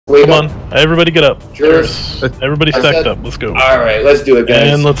Wake Come up. on, everybody get up. Cheers. Everybody stacked up. Let's go. Alright, let's do it,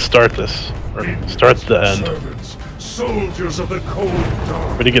 guys. And let's start this. Or start the end. Servants, soldiers of the cold dark.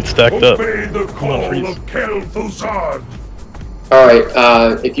 Everybody get stacked up. Obey the call Freeze. of Kel'Thuzad.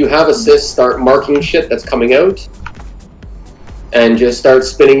 Alright, if you have assists, start marking shit that's coming out. And just start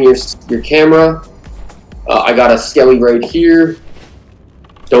spinning your camera. I got a skelly right here.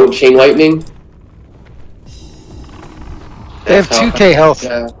 Don't chain lightning. They have 2k health.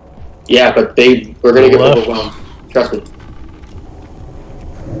 Yeah, but we're gonna get Left. overwhelmed. Trust me.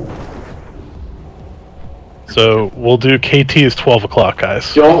 So we'll do KT is 12 o'clock,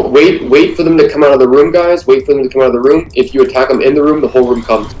 guys. Don't wait for them to come out of the room, guys. Wait for them to come out of the room. If you attack them in the room, the whole room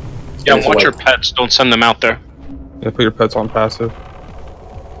comes. Yeah, watch your pets. Don't send them out there. Yeah, put your pets on passive.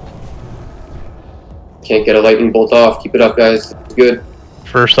 Can't get a lightning bolt off. Keep it up, guys. It's good.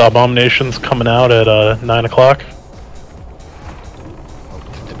 First abomination's coming out at 9 o'clock.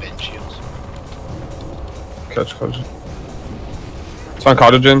 Catch cottage. It's on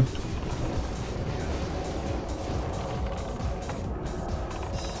cottagen.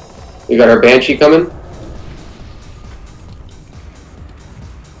 We got our banshee coming.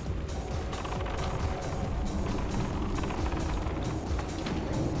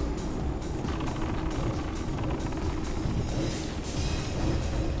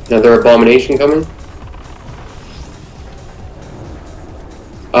 Another abomination coming.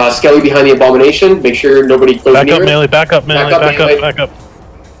 Skelly behind the abomination. Make sure nobody goes Back near up, it. melee, back up, melee, back up, back up.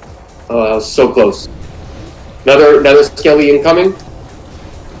 Oh, that was so close. Another Skelly incoming.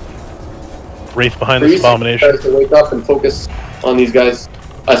 Wraith behind this abomination. To wake up and focus on these guys.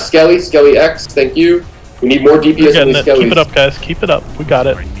 Skelly X, thank you. We need more DPS than these Skellies. Keep it up, guys. Keep it up. We got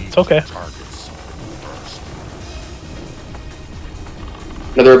it. It's okay.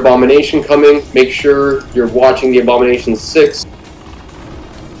 Another abomination coming. Make sure you're watching the abomination 6.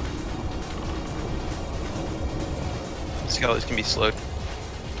 Skellies can be slowed.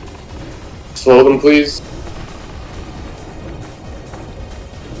 Slow them, please.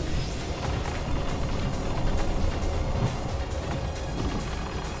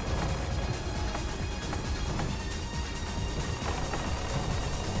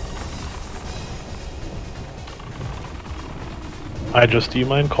 Do you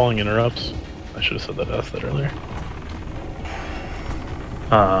mind calling interrupts? I should have said that asked that earlier.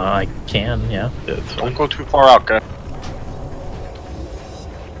 I can, yeah. Yeah, it's fine. Don't go too far out, guys.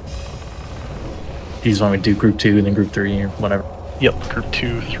 Do you just want me to do group 2 and then group 3 or whatever? Yep, group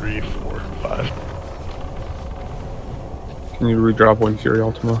 2, 3, 4, 5. Can you redrop one Fury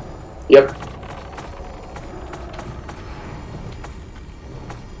Ultima? Yep.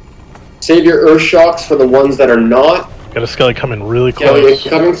 Save your Earth Shocks for the ones that are not. Got a Skelly coming really close.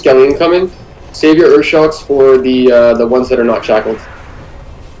 Skelly incoming. Save your Earth Shocks for the ones that are not shackled.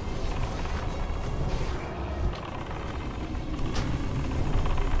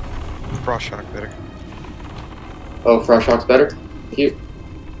 Frost shock better. Oh, Frost Shock's better? Thank you.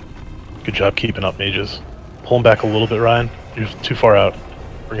 Good job keeping up, mages. Pull him back a little bit, Ryan. You're too far out.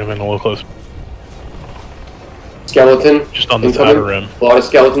 Bring him in a little close. Skeleton. Just on this incoming. outer rim. A lot of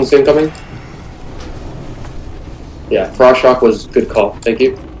skeletons incoming. Yeah, Frost Shock was good call. Thank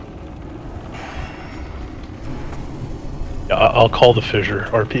you. Yeah, I'll call the fissure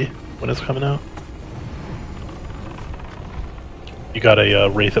RP when it's coming out. You got a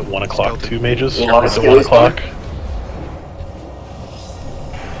Wraith at 1 o'clock too, mages. A lot of Wraith at 1 o'clock.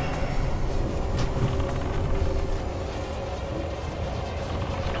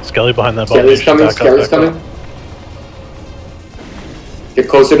 Skelly behind that Skelly's coming, Skelly's coming. Get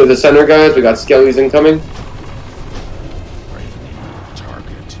closer to the center, guys. We got Skellies incoming.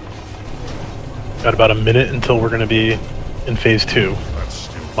 Got about a minute until we're going to be in phase 2.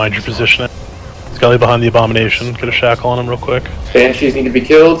 Mind your position. Skelly behind the abomination. Get a shackle on him real quick. Banshees need to be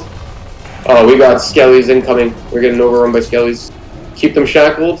killed. Oh, we got Skellies incoming. We're getting overrun by Skellies. Keep them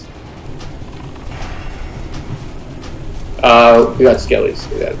shackled. We got Skellies.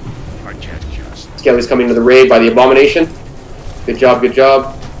 We got Skellies coming to the raid by the abomination. Good job, good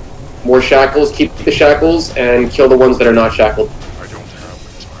job. More shackles. Keep the shackles and kill the ones that are not shackled.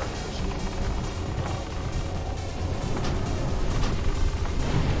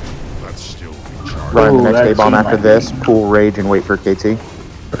 Run the next day bomb after this, pool rage, and wait for KT.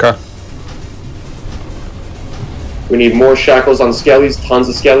 Okay. We need more shackles on Skellies, tons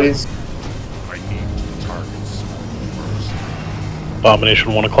of Skellies.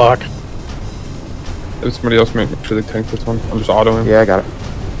 Abomination 1 o'clock. If somebody else make sure they tank this one. I'm just autoing. Yeah, I got it.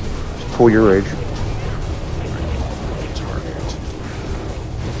 Just pull your rage.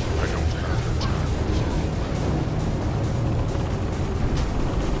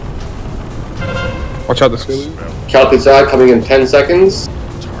 Watch out the scaly. Kel'Thuzad coming in 10 seconds.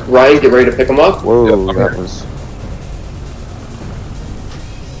 Ryan, get ready to pick him up. Whoa, Yep, that was...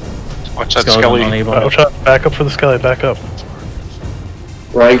 Watch that Skeleton skelly. unable. Watch out. Back up for the skelly. Back up.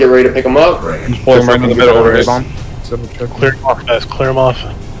 Ryan, get ready to pick him up. Pull him right in the middle of the bomb. Clear him off, guys. Clear him off.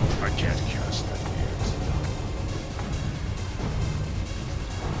 I can't cast that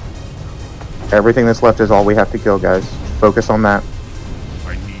yet. Everything that's left is all we have to kill, guys. Focus on that.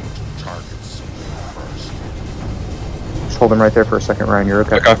 I need to target something first. Just hold him right there for a second, Ryan. You're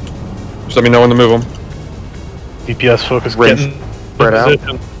okay. Okay. Just let me know when to move him. DPS focus. Range Get in spread out.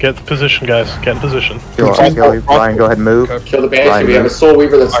 position. Get in position, guys. Get in position. Kill Skelly. Ryan, go ahead and move. Okay. Kill the Banshee. Ryan, We have a Soul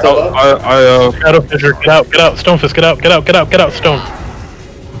Weaver that's still up. Shadow Fissure. Get out. Get out. Stonefist. Get out. Get out. Get out. Get out. Stone.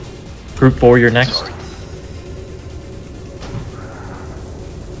 Group 4, you're next.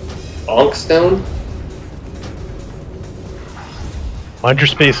 Onkstone. Mind your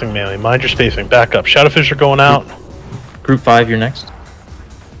spacing, Manly. Mind your spacing. Back up. Shadow Fissure going out. Group 5, you're next.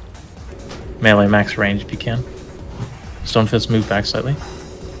 Melee max range if you can. Stonefist, move back slightly.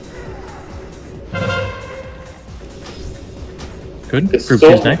 Good. This Group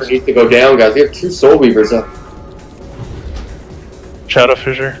Soul 2's Weaver next. needs to go down, guys. We have 2 Soul Weavers up. Shadow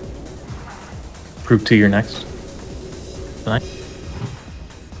Fissure. Group 2, you're next. Nice.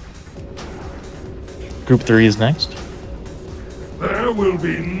 Group 3 is next. There will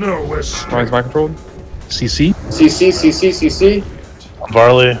be no escape. Ryan's mind controlled. CC. CC.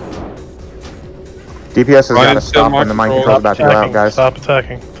 Varley. DPS has got Ryan, to still stop when the mind control. control's about to go out, guys. Stop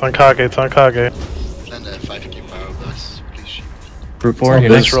attacking. It's on Kage. It's on Kage. Send a 5k power blast, please. Group 4, you're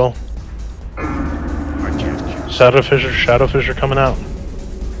Base next. roll. I can't cast. Shadow Fissure. Shadow Fissure coming out.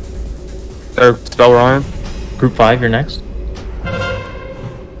 There, spell Ryan. Group 5, you're next.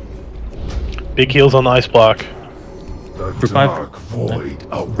 Big heals on the ice block. The Group 5. dark void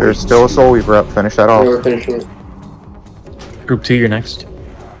awaits. There's still a Soul Weaver up. Finish that off. We're finishing it. Group 2, you're next.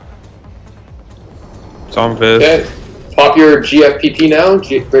 Some Viz. Okay. Pop your GFPP now.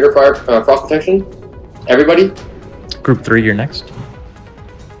 Greater Fire Frost Protection. Everybody. Group 3, you're next.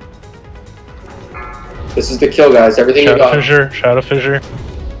 This is the kill, guys. Everything you Shadow got. Fissure. Shadow Fissure.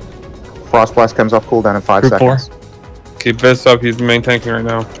 Frost Blast comes off cooldown in 5 Group 4. seconds. Keep Viz up, he's the main tanking right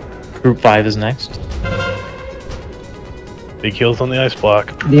now. Group 5 is next. Big heals on the ice block.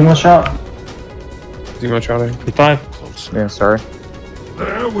 Demo shot. Demo shouting. Group 5. Yeah, sorry.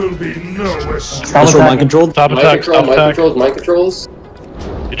 There will be no escape. Stop attacking. controlled. Stop Mind attack. control, Stop mind attack. controls, mind controls.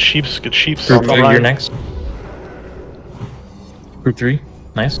 Get sheeps. Get sheeps. Group 3, Ryan. you're next. Group 3,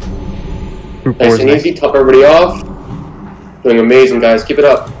 nice. Group 4 Nice is and next. easy. Top everybody off. Doing amazing, guys. Keep it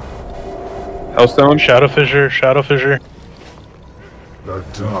up. Hellstone. Shadow Fissure. Shadow Fissure. The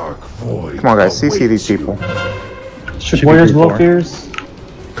dark void. Come on, guys. CC these awaits people. Should be Warriors group Wolf 4. Fears?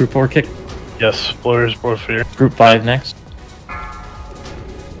 Group 4 kick. Yes. Blurs. Warfare. Group 5 next.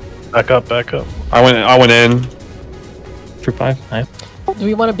 Back up. Back up. I went in. Group 5, nice. Do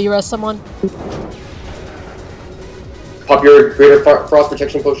we want to B-rest someone? Pop your Greater Frost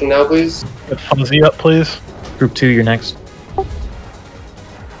Protection Potion now, please. Get Fuzzy up, please. Group 2, you're next.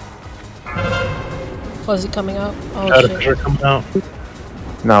 Fuzzy coming up. Oh Shadow shit. Fissure coming out.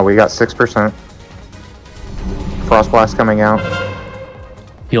 No, we got 6%. Frost Blast coming out.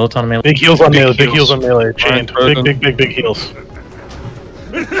 Heal it on melee. Big heals on melee. Big heals. heals on melee. Chained. frozen. Big heals.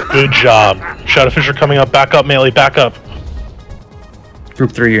 Good job. Shadow Fissure coming up. Back up, melee. Back up.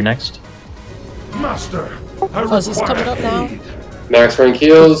 Group 3, you're next. Master, I Fuzzy's require coming up now. aid. Max rank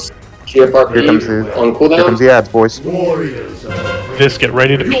heals. GFRP Here comes the- on Here cooldown. comes the ads, boys. Warriors of This, get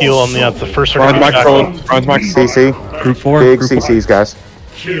ready to peel on the outs. The first are Ryan's going to mind be controlled. back. Ryan's mind controlled. CC. Group 4. Big Group 4. CCs, guys.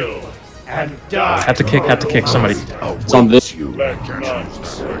 kill and die. Have to kick somebody. It's on this. You.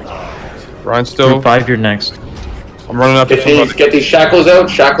 Ryan's still. Group 5, you're next. I'm running up to somebody. Get these shackles out.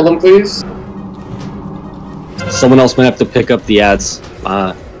 Shackle them, please. Someone else might have to pick up the ads.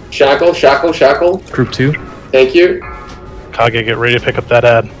 Shackle. Group 2. Thank you. Kage, get ready to pick up that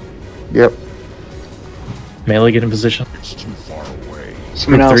ad. Yep. Melee, get in position. It's too far away.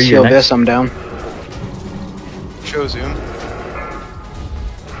 Someone else heal this, I'm down. Show zoom.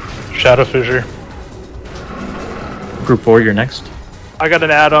 Shadow Fissure. Group 4, you're next. I got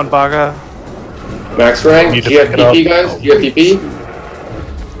an ad on Baga. Max rank. Need to pick it GFPP, guys. GFPP.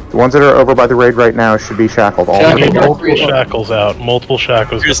 The ones that are over by the raid right now should be shackled. All of Shackle. them. Multiple shackles out. Multiple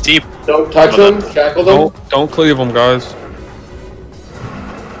shackles. Here's deep. Don't touch them. Shackle them. Don't cleave them, guys.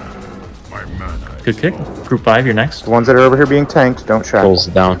 My mana. Good kick. Group 5, you're next. The ones that are over here being tanked, don't shackle. Pulls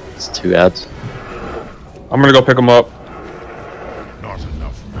it down. It's 2 ads. I'm gonna go pick them up. Not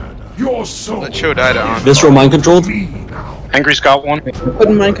enough mana. Your soul. Let Show die on. Visceral mind controlled. Me now. Angry's got one. Put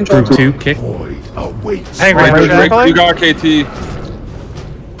in mind control. Group 2, kick. Angry, I'm shackling. You got KT.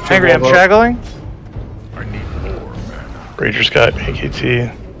 Angry, I'm shackling. Rager's got AKT.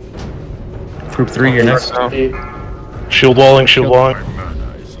 Group 3, you're next. Shield walling, shield walling.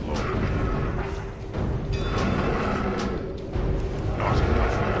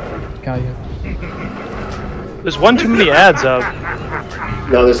 Got you. There's one too many ads up.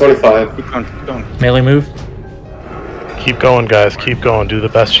 No, there's 25. Keep going. Melee move. Keep going, guys. Keep going. Do the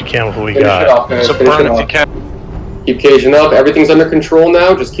best you can with what we Finish it got. off, guys. So Finish burn it if you off. can. Keep caging up. Everything's under control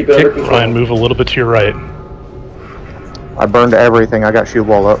now. Just keep it under control. Ryan, move a little bit to your right. I burned everything. I got shield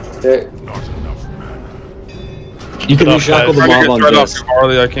wall up. Okay. You can reshackle the mob on right off this. too,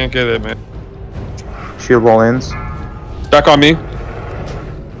 Harley. I can't get it, man. Shield wall ends. Back on me.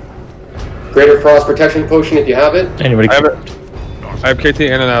 Greater Frost Protection Potion if you have it. Anybody? I have KT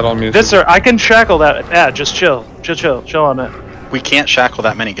and an ad on me. This sir, I can shackle that ad. Just chill on it. We can't shackle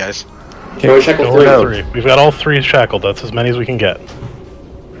that many guys. Can we shackle Go 3? right three. We've got all 3 shackled. That's as many as we can get.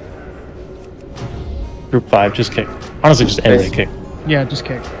 Group 5, just kick. Honestly, just anybody kick. Yeah, just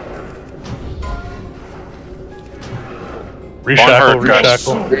kick. Reshackle, Long hurt, guys.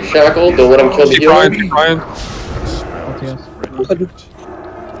 reshackle. Reshackle. Don't let him kill the Keep Ryan, healer. keep Ryan.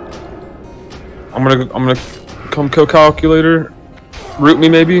 I'm gonna come kill calculator. Root me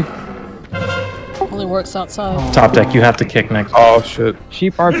maybe. Only works outside. Top deck, you have to kick next. Oh shit.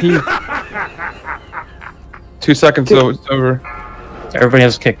 Sheep RP. 2 seconds though, it's over. Everybody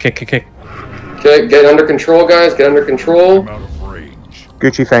has to kick. Okay, get under control, guys. Get under control.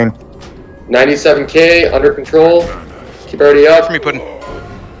 Gucci Fane. 97k under control. Keep already up. Me putting.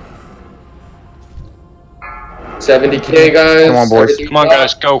 70k, guys. Come on, boys. Everything Come on, you got.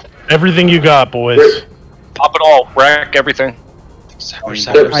 guys, go. Everything you got, boys. Pop it all. Rack everything.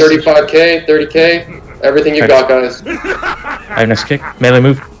 35k, 30k. Everything you got, guys. I have next kick. Melee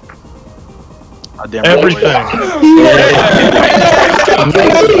move. Everything.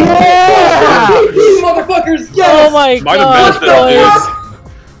 These motherfuckers, yes! Oh my Might have gosh, missed that, boys.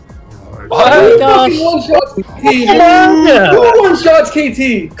 Oh my gosh. One-shots KT. Who one-shots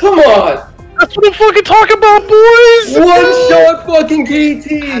KT? Come on! That's what I'm fucking talking about, boys! One-shot fucking KT!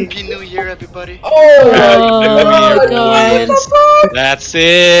 Happy New Year, everybody. Oh my God. That's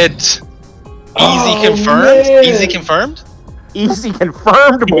it. Easy confirmed? Easy confirmed? Easy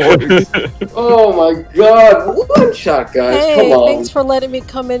confirmed, boys. Oh my god, one-shot, guys, Hey, come on. thanks for letting me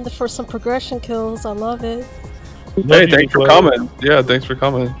come in for some progression kills. I love it. Hey, thanks for coming. Yeah, thanks for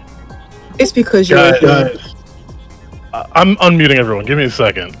coming. It's because you're Guys, I'm unmuting everyone. Give me a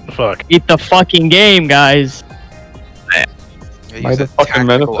second. Fuck. Eat the fucking game, guys. Why the fucking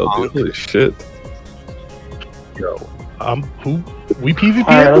Menafil, dude? Holy shit. Yo. Who? We PvP?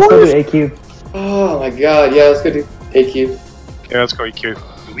 Alright, let's go to AQ. Oh my god, yeah, let's go to AQ. Yeah, let's go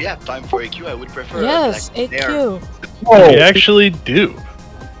EQ. Do we have time for AQ? I would prefer. Yes, like, AQ. We actually do.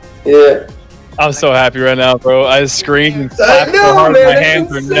 Yeah. I'm so happy right now, bro. I screamed and clapped so hard, my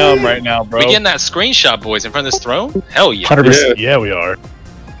hands are numb right now, bro. We getting that screenshot, boys, in front of this throne? Hell yeah. 100%. Yeah, we are.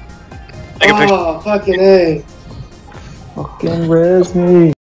 Oh, fucking A. Fucking res me.